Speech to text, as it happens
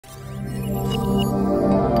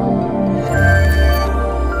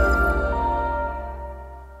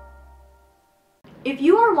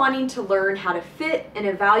wanting to learn how to fit and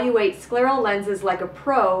evaluate scleral lenses like a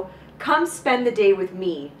pro, come spend the day with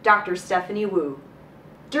me, Dr. Stephanie Wu.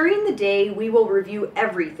 During the day, we will review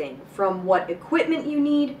everything from what equipment you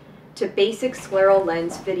need to basic scleral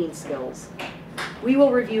lens fitting skills. We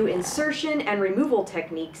will review insertion and removal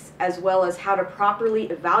techniques as well as how to properly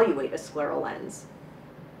evaluate a scleral lens.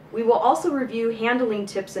 We will also review handling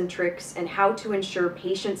tips and tricks and how to ensure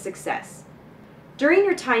patient success. During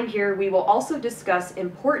your time here, we will also discuss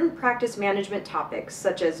important practice management topics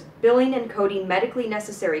such as billing and coding medically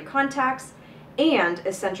necessary contacts and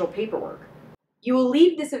essential paperwork. You will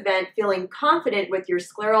leave this event feeling confident with your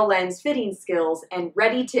scleral lens fitting skills and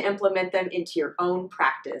ready to implement them into your own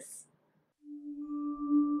practice.